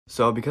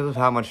So because of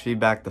how much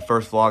feedback the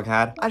first vlog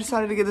had, I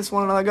decided to give this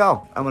one another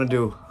go. I'm gonna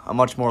do a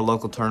much more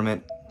local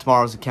tournament.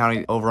 Tomorrow's a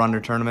county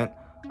over-under tournament.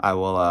 I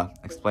will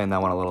explain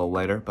that one a little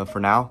later, but for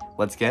now,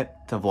 let's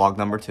get to vlog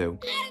number 2.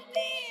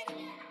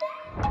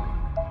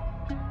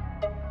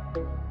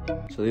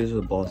 So these are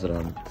the balls that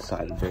I'm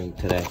decided to bring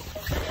today.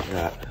 I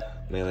got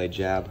melee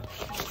jab,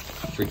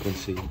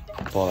 frequency,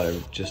 ball that I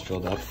just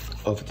drilled up,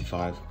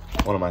 055,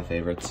 one of my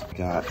favorites.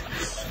 Got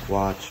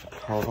Swatch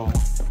Pearl,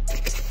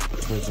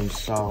 Prism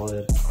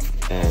Solid,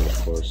 and of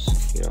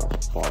course, you know,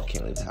 ball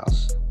can't leave the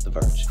house, the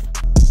Verge.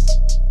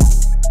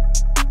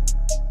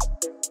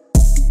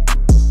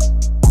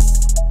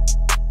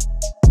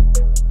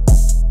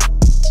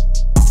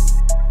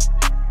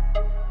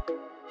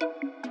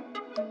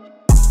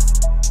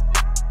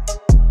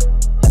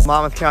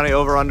 Monmouth County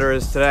over-under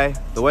is today.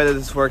 The way that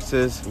this works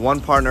is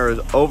one partner is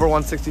over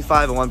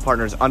 165 and one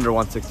partner is under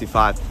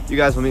 165. You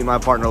guys will meet my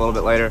partner a little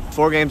bit later.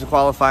 4 games of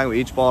qualifying.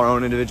 We each ball our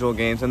own individual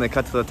games, and they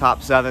cut to the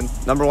top 7.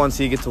 Number 1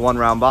 seed gets a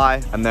 1-round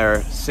bye, and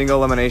they're single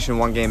elimination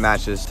 1-game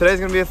matches. Today's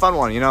gonna be a fun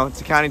one. You know,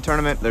 it's a county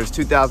tournament. There's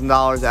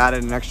 $2,000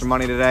 added in extra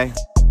money today.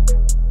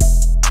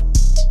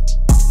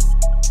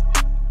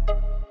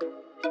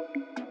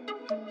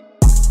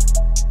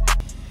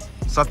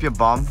 What's up, you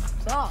bum?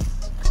 What's up?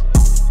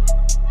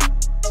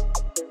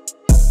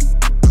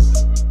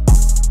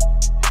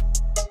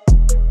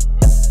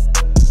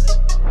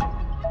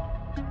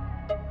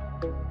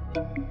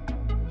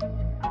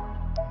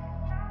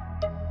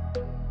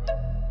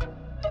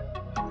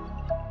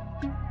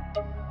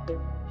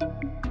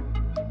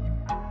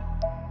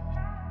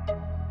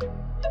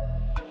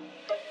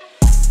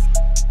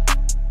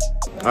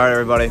 All right,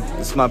 everybody,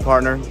 this is my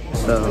partner.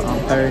 So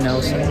I'm Perry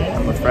Nelson.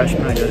 I'm a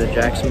freshman. I go to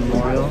Jackson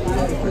Memorial.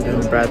 We're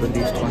doing Bradley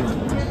Beast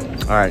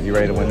 20. All right, you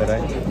ready to win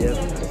today?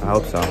 Yep. I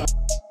hope so.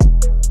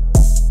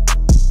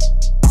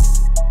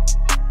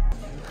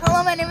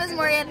 Hello, my name is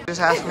Morgan.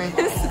 Just ask me.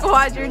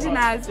 Squad your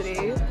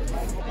tenacity.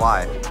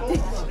 Why?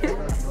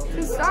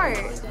 To start.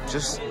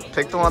 Just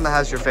pick the one that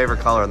has your favorite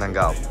color and then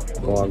go.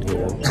 Vlog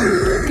here.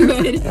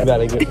 Good. I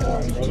gotta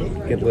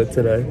get lit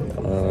today.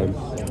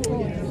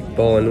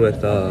 Bowling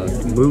with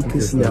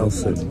Lucas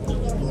Nelson.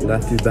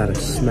 Nephew's about to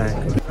smack.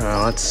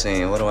 Let's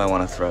see, what do I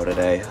want to throw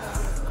today?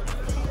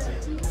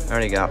 I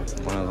already got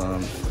one of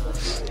them.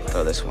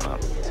 Throw this one up.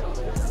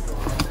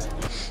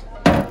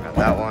 Got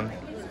that one.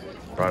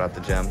 Brought out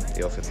the gem,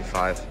 the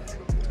 055.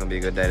 It's gonna be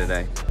a good day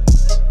today.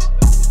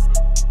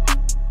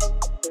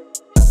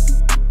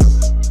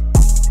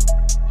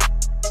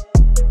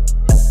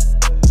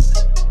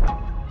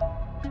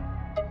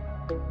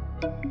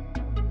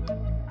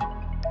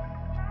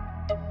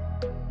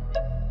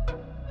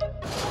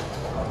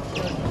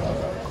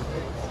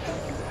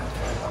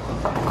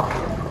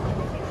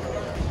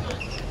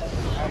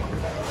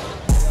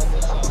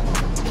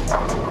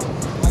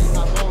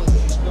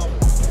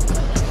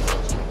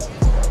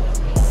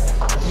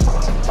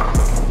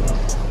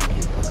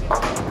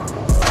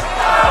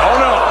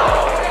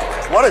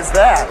 What is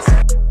that?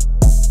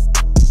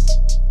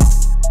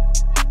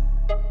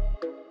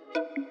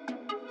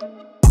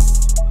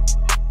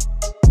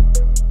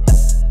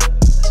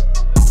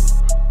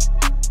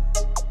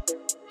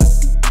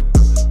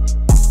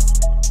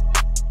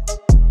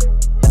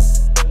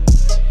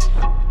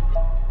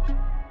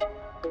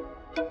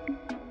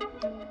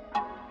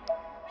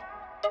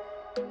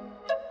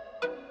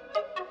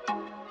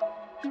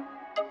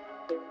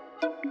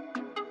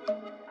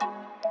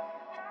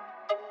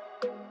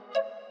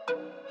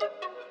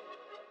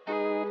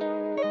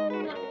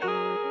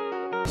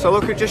 So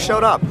look who just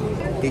showed up.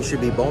 He should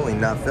be bowling,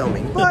 not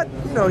filming. But,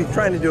 you know, he's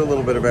trying to do a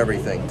little bit of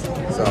everything.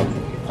 So,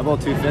 I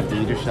bowled 250,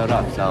 you just showed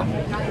up, so.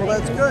 well,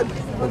 that's good.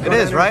 Let's It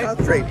is, right?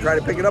 concentrate. Try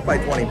to pick it up by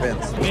 20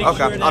 pins.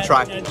 Okay, I'll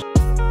try.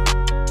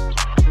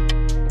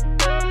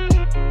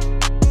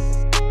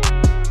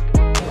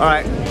 All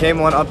right, game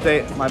 1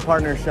 update. My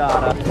partner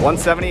shot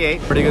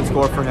 178, pretty good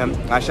score for him.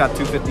 I shot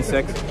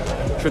 256,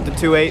 tripped to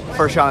 2.8,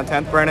 first shot on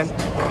 10th. Brandon,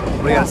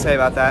 what do you got to say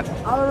about that?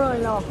 I don't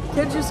really know.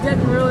 Kid's just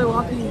getting really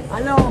lucky.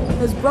 I know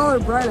his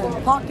brother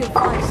Brennan pocket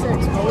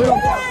 5'6", but we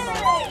don't talk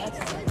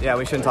about that. Yeah,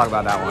 we shouldn't talk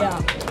about that one.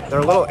 Yeah. They're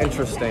a little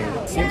interesting.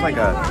 It seems like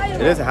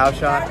it is a house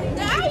shot,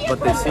 but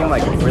they seem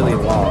like really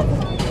long.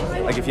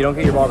 Like if you don't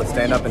get your ball to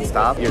stand up and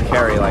stop, your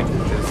carry like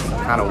is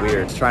kind of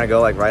weird. Just trying to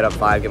go like right up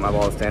 5, get my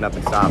ball to stand up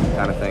and stop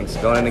kind of thing.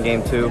 So going into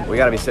game 2, we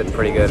got to be sitting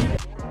pretty good.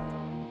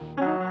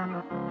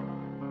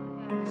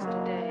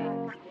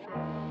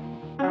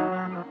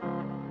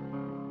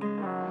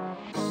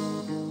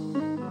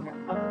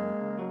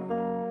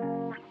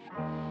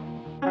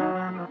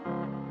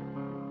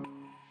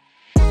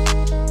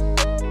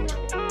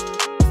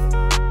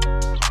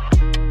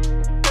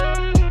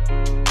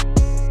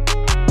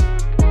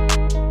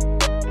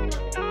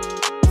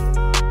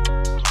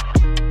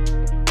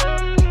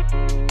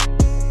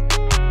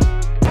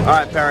 All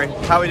right, Perry,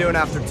 how are we doing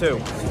after 2? Still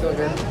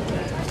good.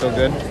 Still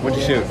good? What'd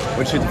you shoot?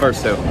 What'd you shoot the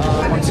first 2?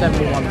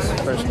 171 is the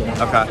first game.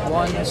 Okay.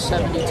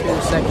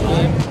 172 second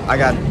game. I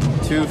got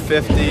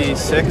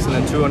 256 and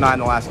then 209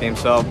 the last game.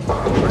 So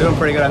we're doing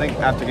pretty good. I think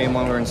after game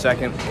 1 we were in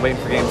second, waiting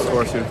for game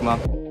scores to come up.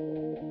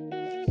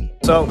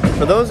 So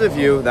for those of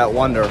you that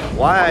wonder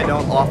why I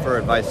don't offer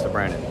advice to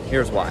Brandon,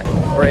 here's why.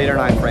 We're 8 or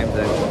 9 frames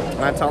in,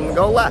 and I tell him to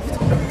go left.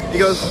 He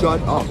goes,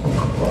 shut up.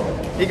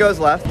 He goes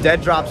left,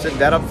 dead drops it,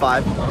 dead up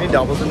 5, and he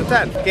doubles into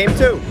 10. Game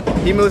 2,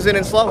 he moves in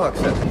and slow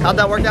hooks it. How'd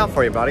that work out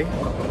for you, buddy?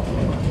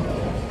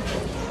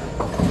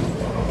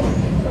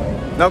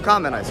 No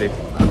comment, I see.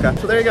 Okay,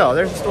 so there you go.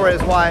 There's the story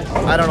as why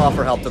I don't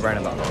offer help to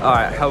Brandon though. All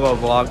right, hello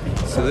vlog.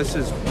 So this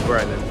is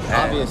Brandon.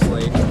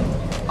 Obviously.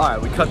 All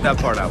right, we cut that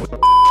part out.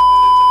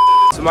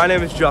 So my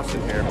name is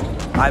Justin here.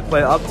 I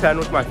play up 10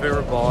 with my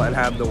favorite ball and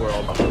have the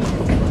world.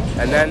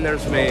 And then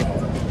there's me,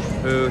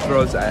 who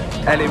throws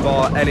any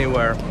ball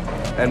anywhere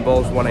and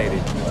bowls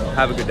 180.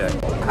 Have a good day.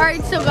 All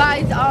right, so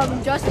guys,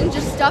 Justin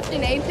just stuffed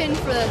an A-pin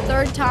for the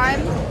 3rd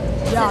time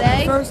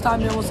today. The first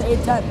time it was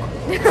 8-10.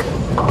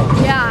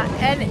 Yeah,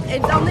 and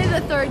it's only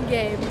the 3rd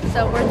game,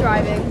 so we're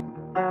thriving.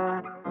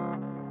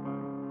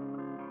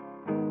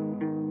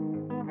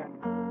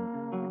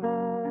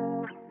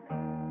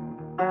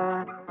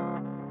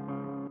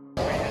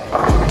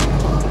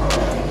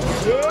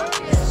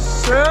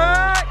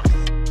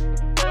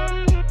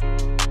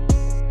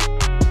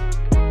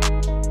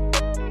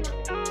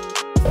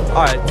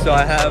 Alright, so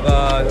I have,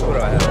 what do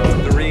I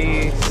have?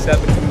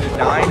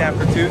 379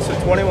 after 2,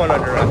 so 21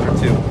 under after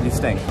 2. You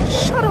stink.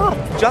 Shut up!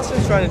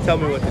 Justin's trying to tell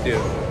me what to do.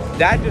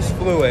 Dad just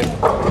flew in,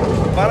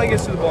 finally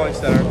gets to the bowling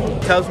center,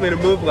 tells me to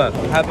move left.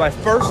 I have my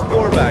first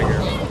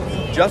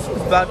 4-bagger.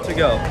 Justin's about to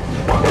go,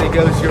 and he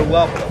goes, you're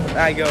welcome. And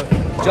I go,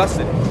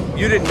 Justin,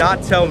 you did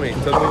not tell me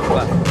to move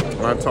left.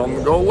 And I tell him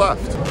to go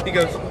left. He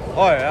goes,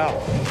 oh yeah.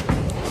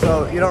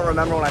 So you don't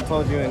remember when I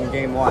told you in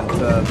game 1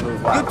 to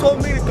move left? You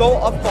told me to go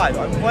up 5.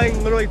 I'm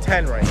playing literally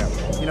 10 right now.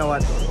 You know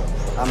what?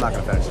 I'm not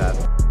gonna finish that.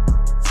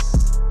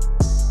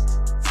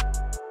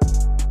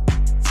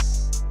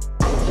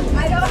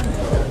 I don't.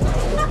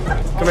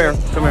 Come here,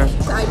 come here.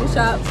 I just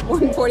shot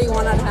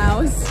 141 on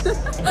house.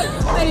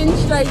 I didn't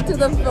strike to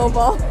the fill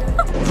ball.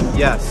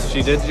 Yes,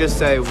 she did just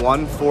say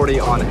 140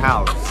 on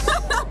house.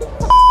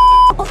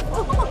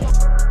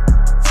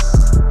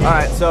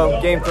 Alright, so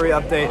game 3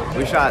 update.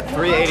 We shot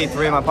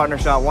 383, my partner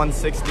shot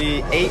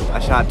 168. I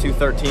shot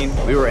 213.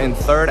 We were in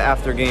 3rd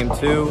after game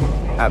 2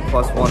 at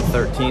plus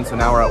 113, so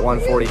now we're at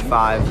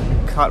 145.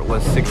 Cut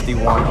was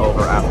 61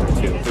 over after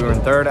 2. We were in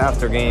 3rd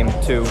after game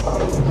 2,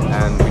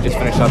 and we just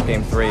finished up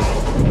game 3.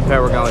 The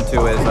pair we're going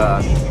to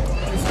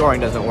is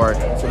scoring doesn't work,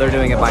 so they're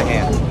doing it by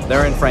hand.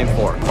 They're in frame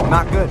 4.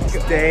 Not good.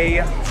 Stay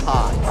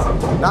hot.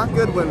 Not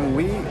good when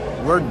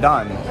we're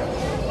done.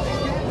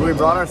 We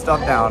brought our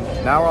stuff down.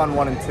 Now we're on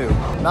 1 and 2.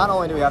 Not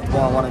only do we have to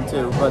bowl on 1 and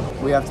 2, but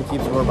we have to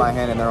keep score by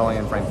hand, and they're only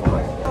in frame 4.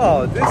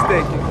 Oh, this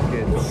day can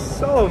get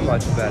so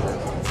much better.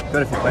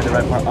 Good if you played the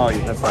right part. Oh,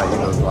 that's right. You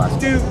know the last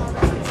game.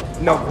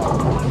 Dude, no.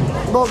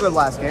 Bowl good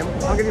last game.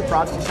 I'll give you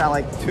props. You shot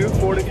like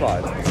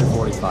 245.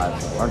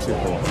 245. Aren't you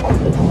cool?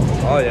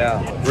 Oh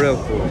yeah, real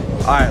cool.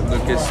 All right,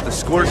 Lucas, the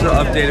scores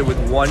are updated with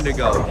 1 to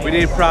go. We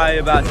need probably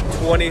about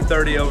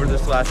 20-30 over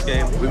this last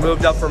game. We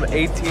moved up from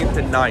 18th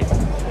to 9th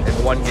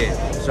in 1 game.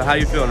 So how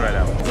you feeling right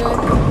now?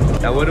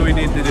 Good. Now what do we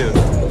need to do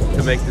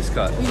to make this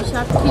cut? We just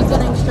have to keep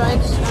getting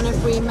strikes, and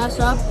if we mess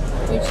up,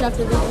 we just have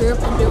to regroup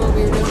and do what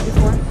we were doing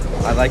before.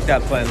 I like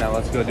that plan. Now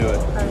let's go do it.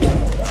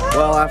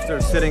 Well,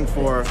 after sitting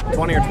for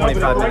 20 or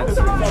 25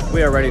 minutes,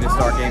 we are ready to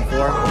start game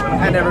 4,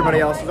 and everybody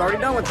else is already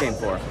done with game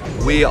 4.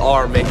 We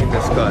are making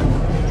this cut.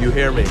 You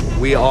hear me?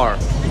 We are.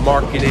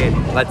 Mark it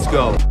in. Let's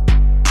go.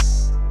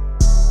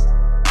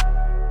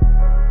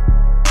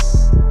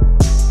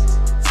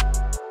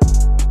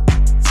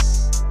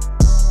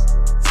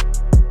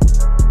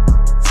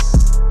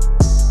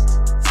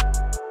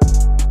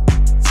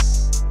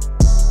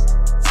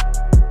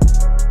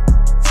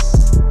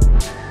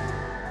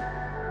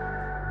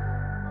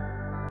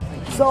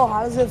 So,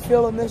 how does it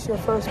feel to miss your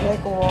first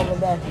makeover of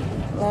the day?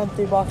 The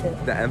empty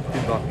bucket. The empty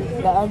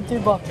bucket. The empty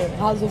bucket.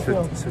 How does it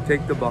feel? So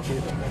take the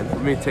bucket, and for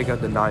me, take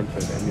out the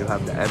 9-pin, and you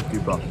have the empty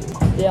bucket.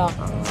 Yeah,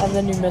 and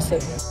then you miss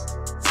it.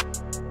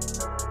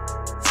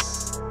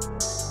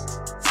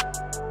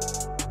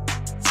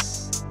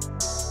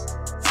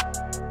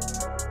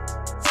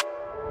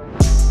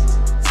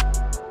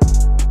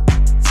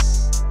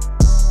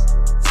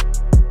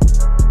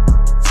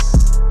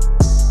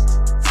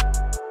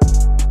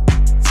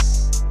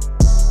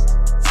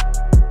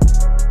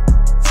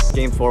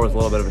 Game 4 was a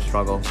little bit of a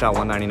struggle. Shot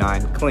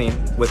 199 clean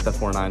with the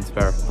 4-9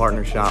 spare.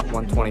 Partner shot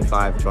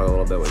 125, struggled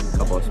a little bit with a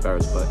couple of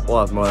spares, but we'll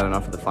have more than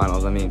enough for the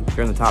finals. I mean, if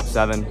you're in the top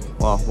 7,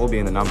 well, we'll be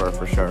in the number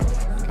for sure.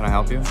 Can I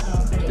help you?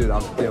 Dude,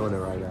 I'm feeling it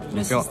right now.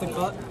 You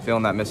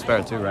feeling that missed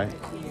spare too, right?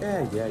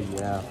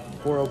 Yeah.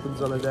 4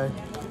 opens on a day.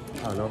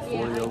 I don't know,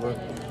 40 over.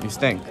 You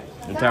stink.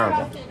 You're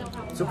terrible.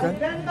 It's okay.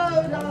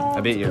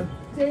 I beat you.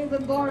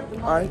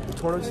 All right, the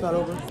tournament's not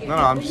over. No,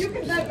 I'm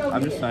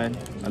just saying.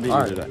 I beat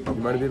you today. You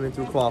might have beat me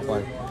through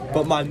qualifying.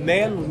 But my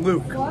man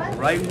Luke,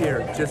 right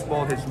here, just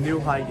bowled his new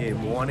high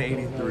game,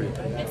 183.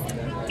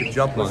 The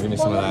jump was give me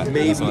some of that.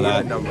 maybe Some of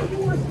that. a number.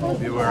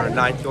 We were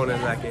ninth going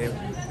into that game.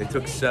 They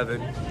took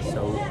 7,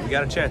 so we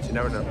got a chance. You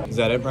never know. Is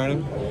that it,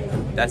 Brandon?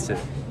 That's it.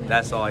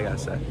 That's all I gotta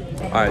say.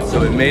 All right, so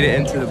we made it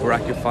into the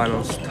bracket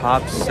finals,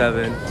 top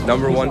 7.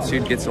 Number 1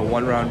 seed gets a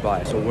 1-round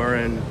bye. So we're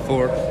in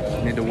 4th.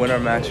 We need to win our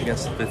match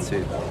against the 5th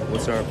seed.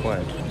 What's our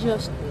plan?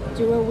 Just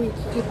do what we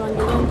keep on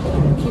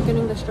doing. Keep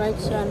getting the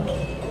strikes, and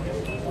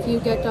if you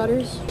get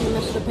gutters, you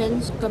miss the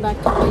pins, go back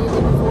to what you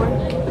did before.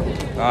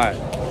 All right,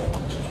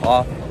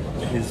 off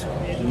his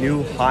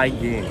new high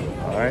game.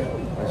 All right,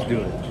 let's do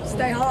it.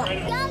 Stay hot.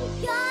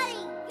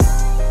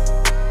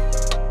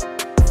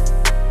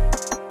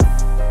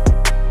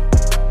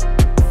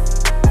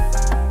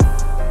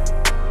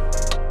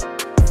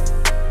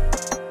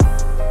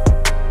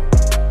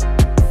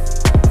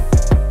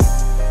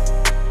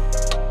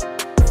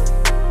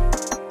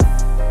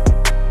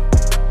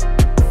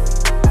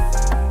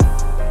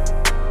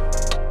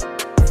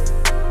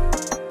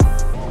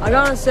 I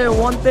gotta say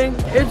one thing,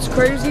 it's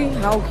crazy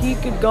how he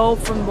could go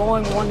from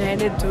bowling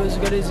one-handed to as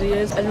good as he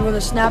is, and with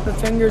a snap of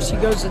fingers he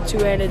goes to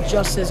two-handed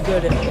just as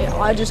good.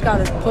 I just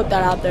gotta put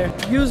that out there.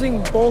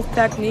 Using both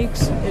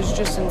techniques is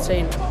just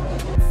insane.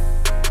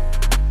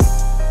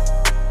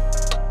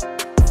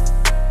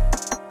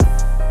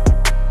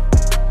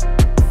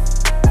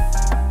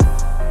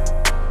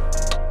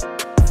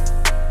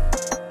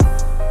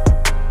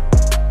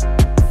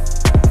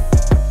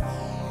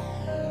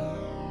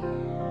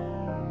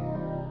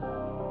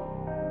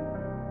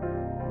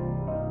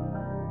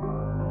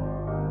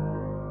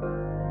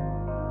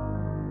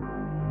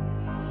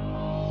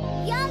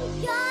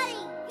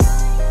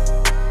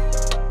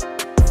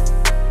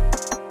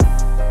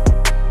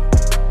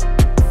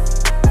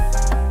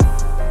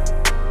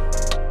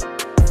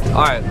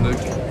 All right, Luke,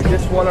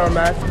 just won our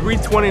match,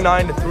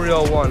 329 to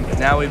 301.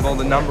 Now we bowled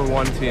the number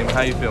 1 team.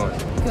 How you feeling?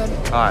 Good.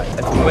 All right,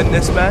 if we win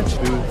this match,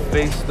 we would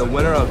face the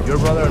winner of your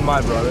brother and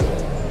my brother,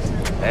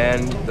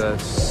 and the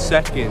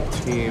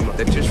 2nd team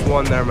that just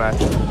won their match.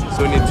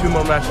 So we need 2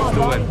 more matches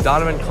to win.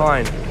 Donovan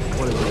Klein,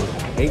 what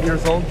is he, 8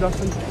 years old,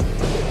 Justin?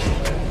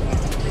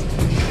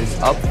 Is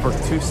up for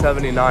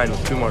 279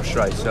 with 2 more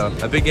strikes. So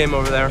a big game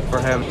over there for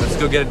him. Let's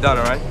go get it done,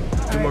 all right?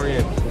 2 more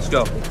games, let's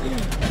go.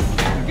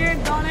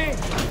 Again, Donnie.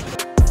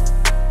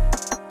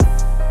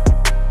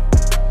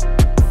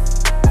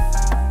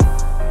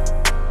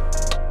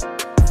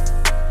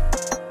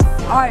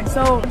 Alright,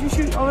 so did you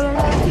shoot over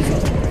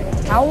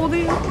there? How old are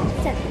you?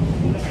 10.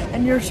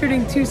 And you're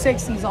shooting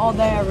 260s all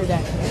day, every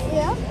day.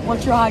 Yeah.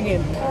 What's your high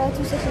game?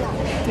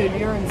 269. Dude,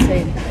 you're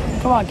insane.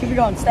 Come on, keep it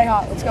going. Stay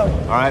hot. Let's go.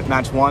 All right,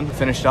 match 1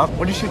 finished up.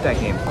 What did you shoot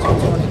that game?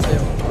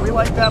 222. We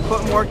like that,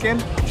 putting work in.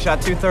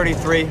 Shot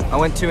 233. I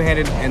went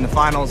two-handed in the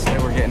finals. They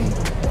were getting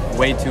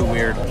way too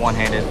weird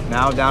one-handed.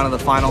 Now down to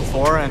the final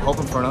 4 and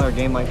hoping for another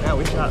game like that.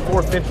 We shot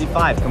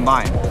 455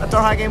 combined. That's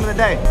our high game of the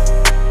day.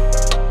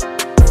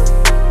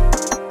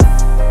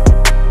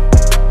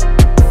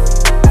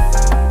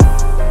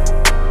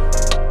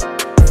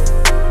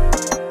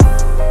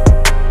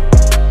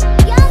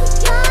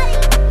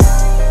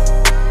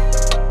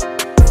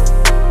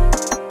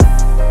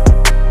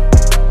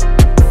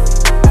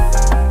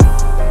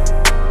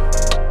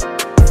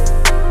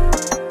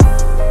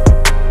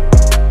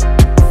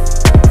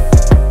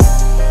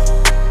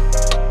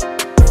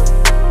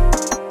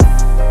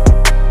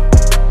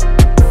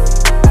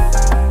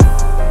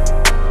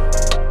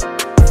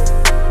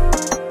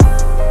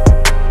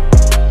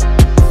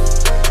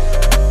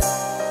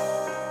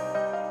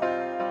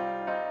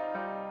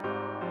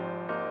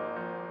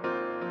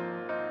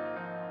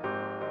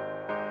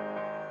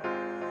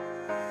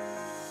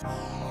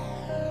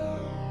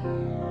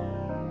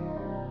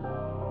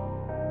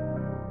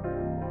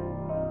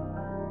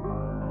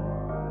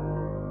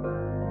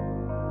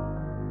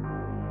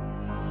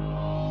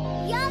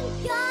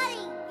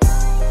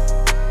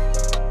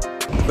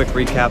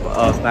 Quick recap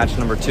of match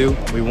number 2.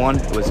 We won.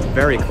 It was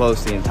very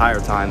close the entire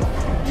time.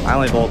 I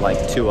only bowled like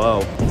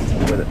 2-0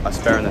 with a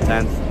spare in the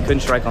 10th. Couldn't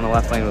strike on the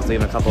left lane, was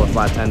leaving a couple of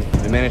flat 10s.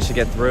 We managed to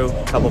get through,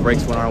 a couple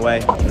breaks went our way.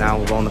 Now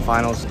we're bowling the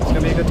finals. It's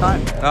gonna be a good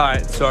time. All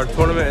right, so our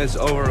tournament is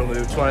over, Lou.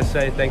 Just want to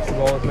say thanks for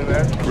bowling with me,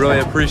 man. Really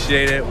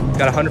appreciate it.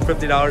 Got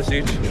 $150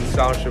 each in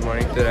scholarship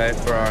money today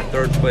for our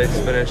 3rd place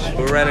finish.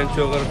 We ran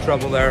into a little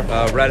trouble there.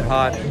 Red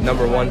Hot,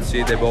 number 1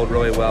 seed, they bowled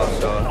really well,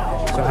 so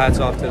hats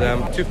off to them.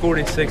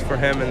 246 for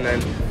him, and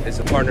then his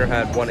partner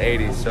had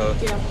 180, so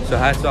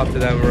hats off to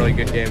them. A really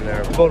good game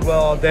there. We bowled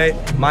well all day.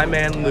 My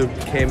man Luke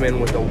came in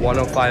with a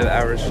 105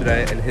 average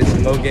today, and his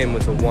low game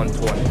was a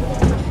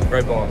 120.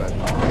 Great ball, man.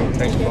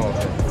 Thanks for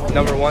bowling.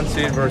 Number 1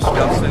 seed versus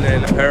Justin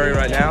and Perry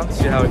right now.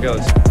 See how it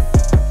goes.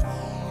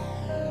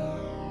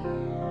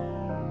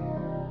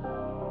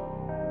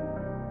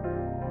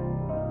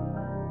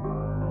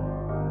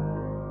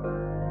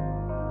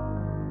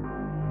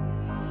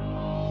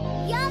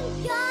 Young,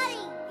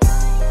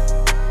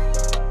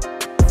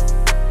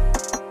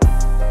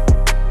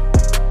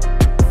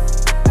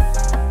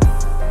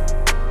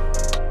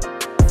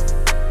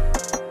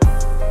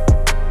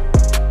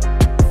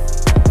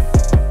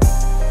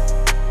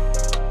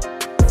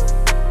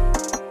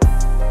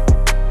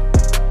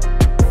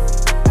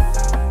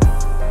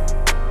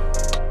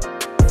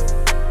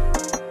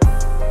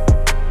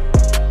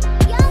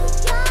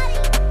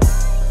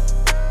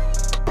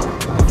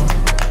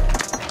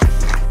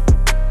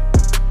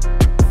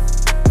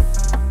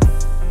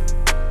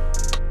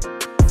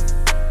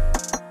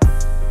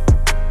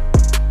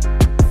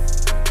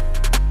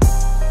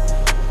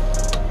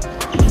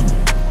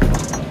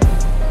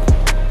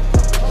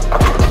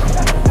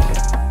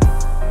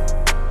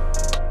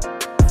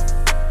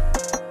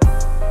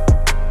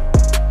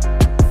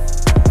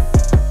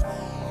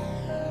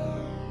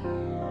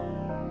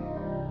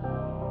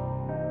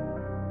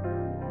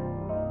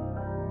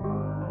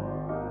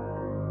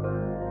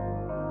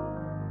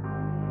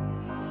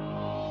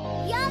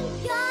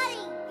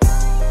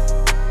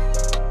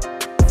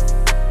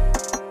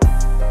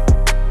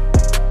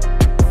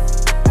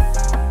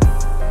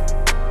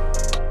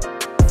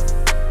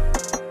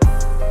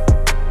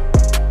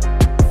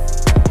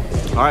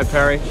 All right,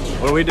 Perry,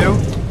 what do we do?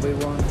 We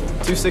won.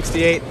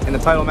 268 in the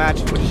title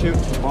match. What'd you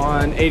shoot?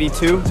 On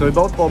 82. So we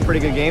both bowled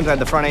pretty good games. I had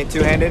the front 8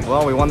 two-handed.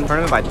 Well, we won the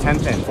tournament by 10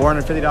 pins.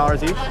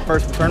 $450 each.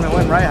 First tournament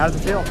win, right? How does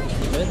it feel?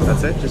 Good.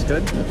 That's it? Just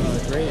good?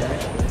 Great,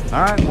 actually.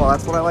 All right, well,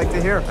 that's what I like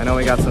to hear. I know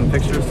we got some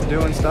pictures to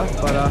do and stuff,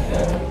 but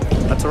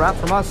that's a wrap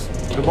from us.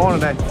 Good bowling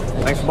today.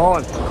 Thanks for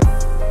bowling.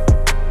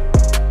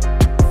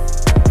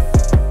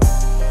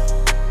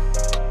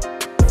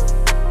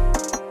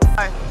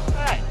 Hi.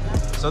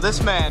 So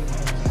this man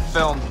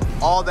filmed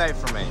all day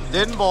for me.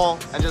 Didn't bowl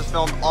and just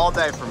filmed all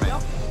day for me.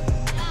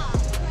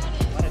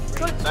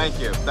 Thank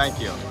you, thank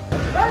you.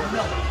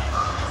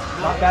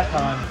 Not that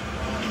time.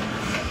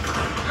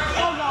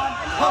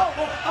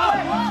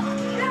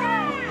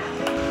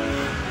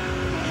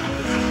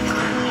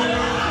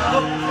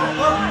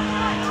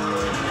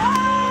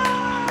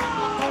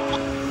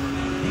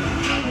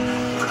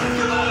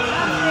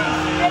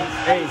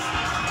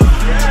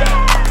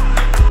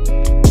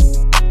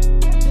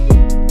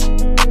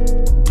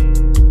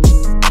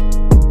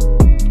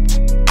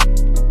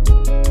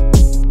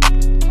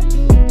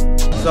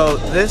 So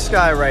this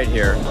guy right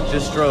here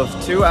just drove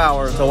 2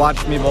 hours to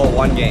watch me bowl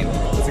one game.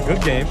 It's a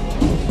good game.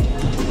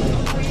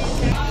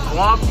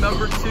 Flop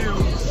number 2 in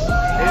the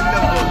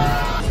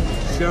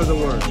book. Share the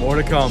word. More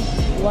to come.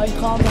 Like,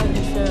 comment, and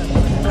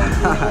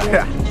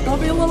share.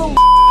 Don't be a little.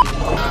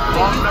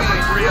 Flop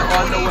number 3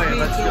 on the way.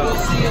 Let's go. We'll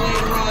see you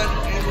later on,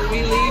 and when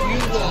we leave, you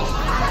will.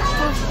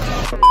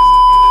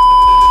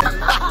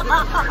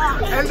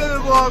 End of the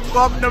vlog.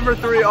 Flop number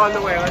 3 on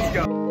the way. Let's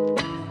go.